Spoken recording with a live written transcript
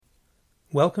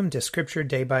Welcome to Scripture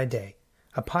Day by Day,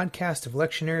 a podcast of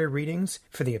lectionary readings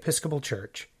for the Episcopal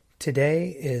Church. Today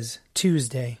is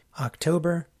Tuesday,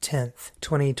 October 10th,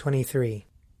 2023.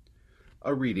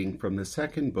 A reading from the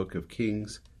second book of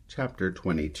Kings, chapter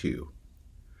 22.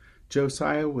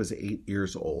 Josiah was 8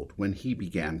 years old when he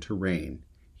began to reign.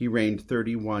 He reigned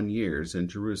 31 years in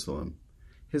Jerusalem.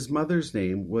 His mother's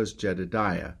name was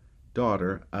Jedidiah,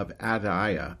 daughter of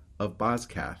Adaiah of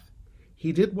Bozkath.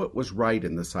 He did what was right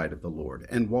in the sight of the Lord,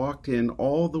 and walked in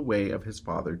all the way of his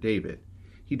father David.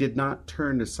 He did not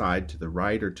turn aside to the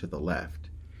right or to the left.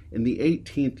 In the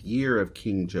 18th year of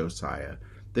King Josiah,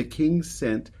 the king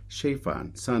sent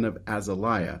Shaphan, son of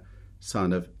Azaliah,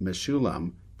 son of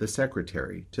Meshullam, the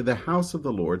secretary, to the house of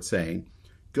the Lord, saying,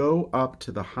 "Go up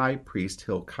to the high priest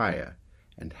Hilkiah,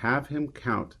 and have him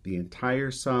count the entire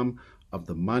sum of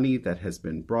the money that has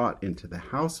been brought into the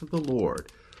house of the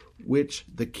Lord, which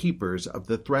the keepers of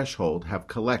the threshold have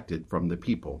collected from the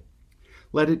people.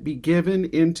 Let it be given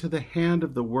into the hand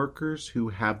of the workers who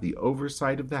have the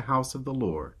oversight of the house of the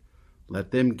Lord. Let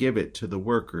them give it to the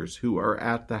workers who are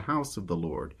at the house of the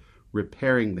Lord,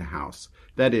 repairing the house,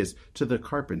 that is, to the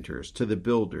carpenters, to the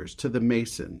builders, to the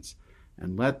masons,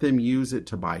 and let them use it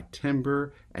to buy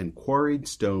timber and quarried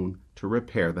stone to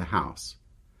repair the house.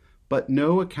 But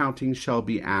no accounting shall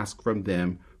be asked from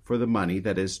them for the money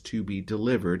that is to be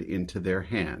delivered into their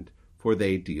hand, for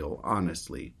they deal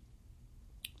honestly."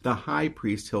 The high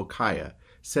priest Hilkiah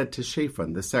said to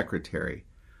Shaphan the secretary,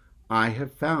 "I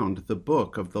have found the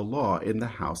book of the law in the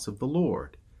house of the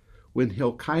Lord." When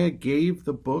Hilkiah gave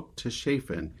the book to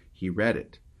Shaphan, he read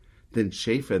it. Then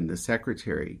Shaphan the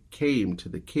secretary came to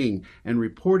the king and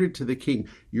reported to the king,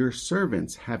 "Your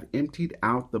servants have emptied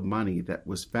out the money that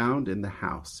was found in the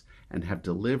house, and have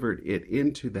delivered it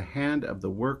into the hand of the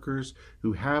workers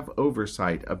who have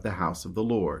oversight of the house of the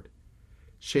Lord."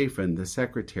 Shaphan the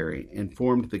secretary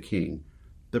informed the king,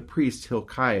 "The priest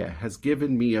Hilkiah has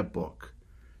given me a book."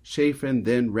 Shaphan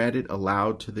then read it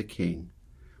aloud to the king.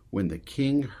 When the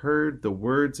king heard the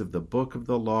words of the book of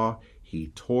the law, he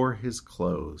tore his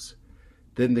clothes.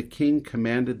 Then the king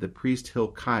commanded the priest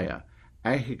Hilkiah,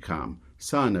 Ahikam,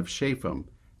 son of Shaphan,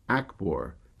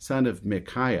 Akbor, son of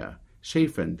Micaiah,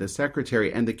 Shaphan the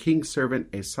secretary, and the king's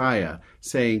servant Asaiah,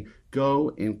 saying, "Go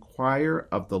inquire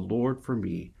of the Lord for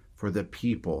me, for the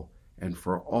people, and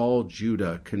for all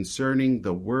Judah concerning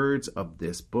the words of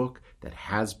this book that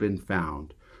has been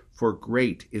found. For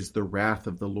great is the wrath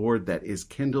of the Lord that is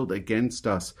kindled against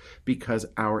us, because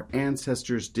our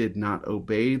ancestors did not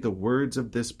obey the words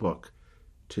of this book,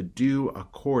 to do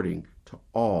according to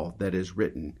all that is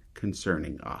written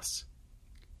concerning us."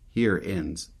 Here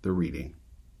ends the reading.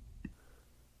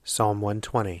 Psalm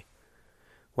 120.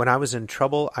 When I was in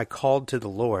trouble, I called to the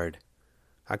Lord.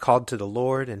 I called to the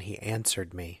Lord, and he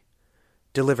answered me.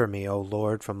 Deliver me, O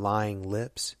Lord, from lying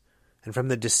lips, and from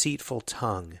the deceitful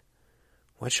tongue.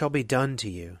 What shall be done to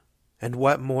you? And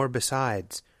what more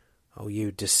besides, O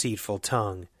you deceitful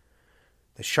tongue?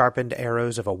 The sharpened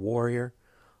arrows of a warrior,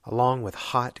 along with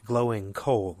hot glowing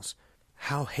coals.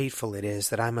 How hateful it is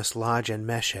that I must lodge in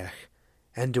Meshech,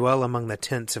 and dwell among the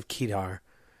tents of Kedar.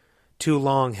 Too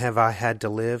long have I had to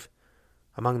live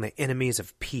among the enemies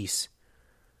of peace.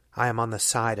 I am on the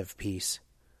side of peace,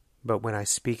 but when I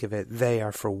speak of it, they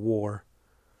are for war.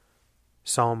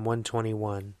 Psalm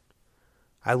 121.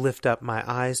 I lift up my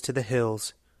eyes to the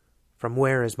hills. From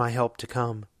where is my help to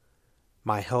come?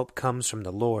 My help comes from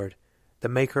the Lord, the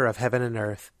maker of heaven and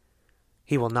earth.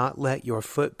 He will not let your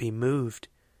foot be moved,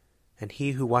 and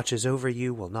he who watches over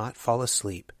you will not fall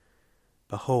asleep.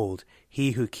 Behold,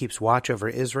 he who keeps watch over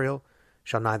Israel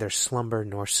shall neither slumber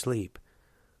nor sleep.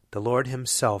 The Lord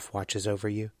himself watches over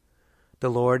you.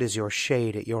 The Lord is your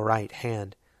shade at your right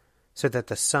hand, so that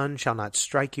the sun shall not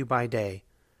strike you by day,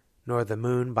 nor the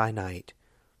moon by night.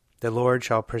 The Lord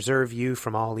shall preserve you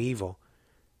from all evil.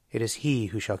 It is he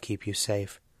who shall keep you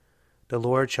safe. The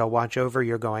Lord shall watch over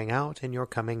your going out and your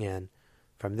coming in,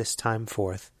 from this time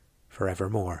forth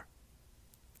forevermore.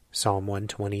 Psalm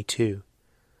 122.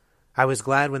 I was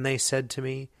glad when they said to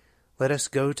me, "Let us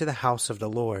go to the house of the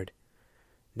Lord."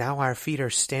 Now our feet are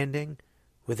standing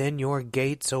within your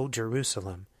gates, O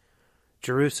Jerusalem.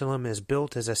 Jerusalem is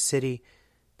built as a city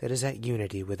that is at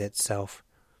unity with itself,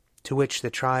 to which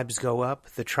the tribes go up,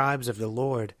 the tribes of the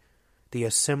Lord, the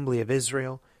assembly of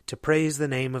Israel, to praise the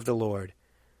name of the Lord.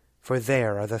 For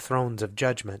there are the thrones of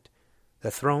judgment, the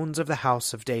thrones of the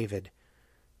house of David.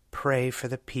 Pray for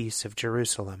the peace of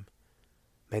Jerusalem.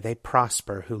 May they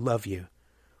prosper who love you.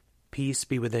 Peace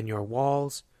be within your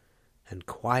walls, and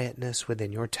quietness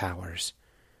within your towers.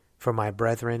 For my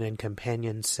brethren and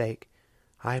companions' sake,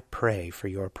 I pray for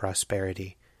your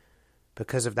prosperity.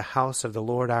 Because of the house of the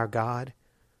Lord our God,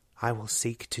 I will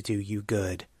seek to do you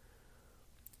good.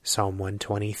 Psalm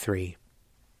 123.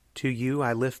 To you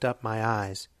I lift up my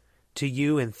eyes, to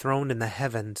you enthroned in the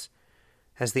heavens.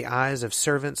 As the eyes of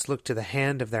servants look to the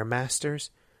hand of their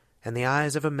masters, and the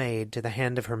eyes of a maid to the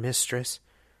hand of her mistress,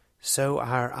 so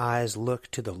our eyes look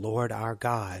to the Lord our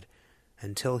God,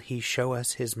 until he show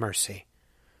us his mercy.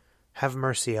 Have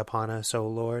mercy upon us, O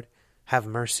Lord, have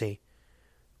mercy,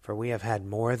 for we have had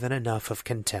more than enough of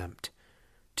contempt,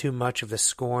 too much of the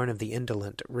scorn of the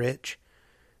indolent rich,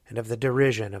 and of the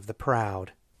derision of the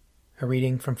proud. A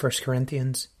reading from 1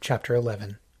 Corinthians chapter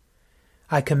 11.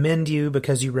 I commend you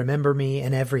because you remember me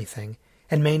in everything,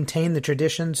 and maintain the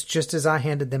traditions just as I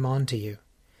handed them on to you.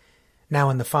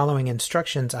 Now in the following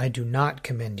instructions I do not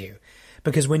commend you,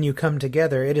 because when you come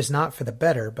together it is not for the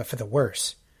better, but for the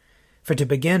worse. For to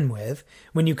begin with,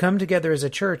 when you come together as a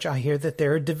church, I hear that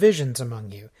there are divisions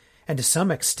among you, and to some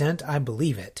extent I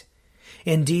believe it.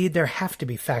 Indeed, there have to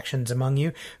be factions among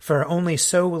you, for only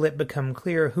so will it become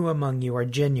clear who among you are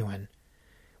genuine.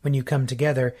 When you come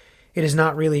together, it is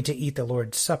not really to eat the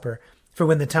Lord's Supper, for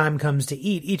when the time comes to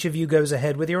eat, each of you goes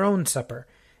ahead with your own supper,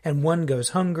 and one goes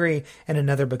hungry, and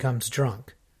another becomes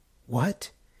drunk.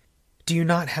 What? Do you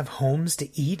not have homes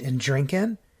to eat and drink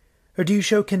in? Or do you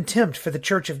show contempt for the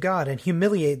church of God and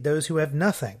humiliate those who have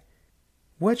nothing?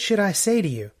 What should I say to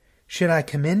you? Should I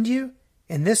commend you?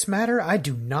 In this matter I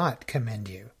do not commend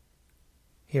you.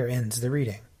 Here ends the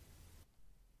reading.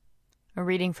 A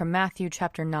reading from Matthew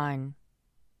chapter 9.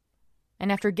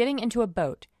 And after getting into a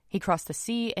boat, he crossed the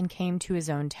sea and came to his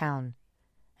own town.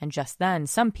 And just then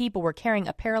some people were carrying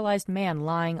a paralyzed man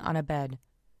lying on a bed.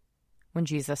 When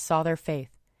Jesus saw their faith,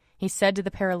 he said to the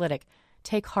paralytic,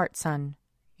 "Take heart, son.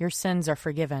 Your sins are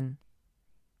forgiven."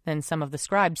 Then some of the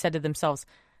scribes said to themselves,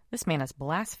 "This man is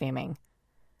blaspheming."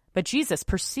 But Jesus,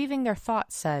 perceiving their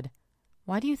thoughts, said,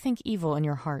 "Why do you think evil in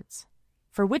your hearts?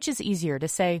 For which is easier, to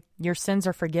say, 'Your sins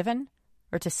are forgiven,'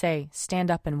 or to say,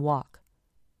 'Stand up and walk'?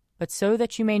 But so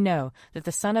that you may know that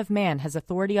the Son of Man has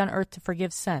authority on earth to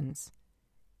forgive sins."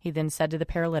 He then said to the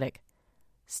paralytic,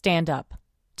 "Stand up,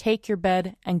 take your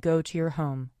bed, and go to your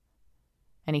home."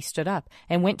 And he stood up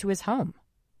and went to his home.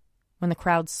 When the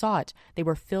crowd saw it, they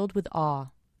were filled with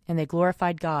awe, and they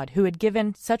glorified God, who had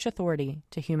given such authority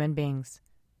to human beings.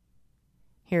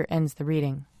 Here ends the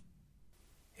reading.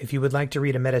 If you would like to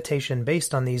read a meditation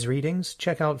based on these readings,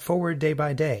 check out Forward Day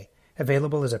by Day,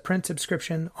 available as a print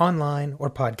subscription, online,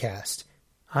 or podcast.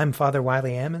 I'm Father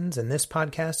Wiley Ammons, and this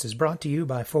podcast is brought to you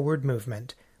by Forward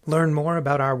Movement. Learn more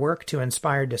about our work to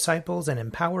inspire disciples and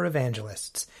empower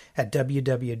evangelists at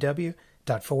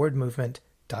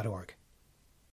www.forwardmovement.org.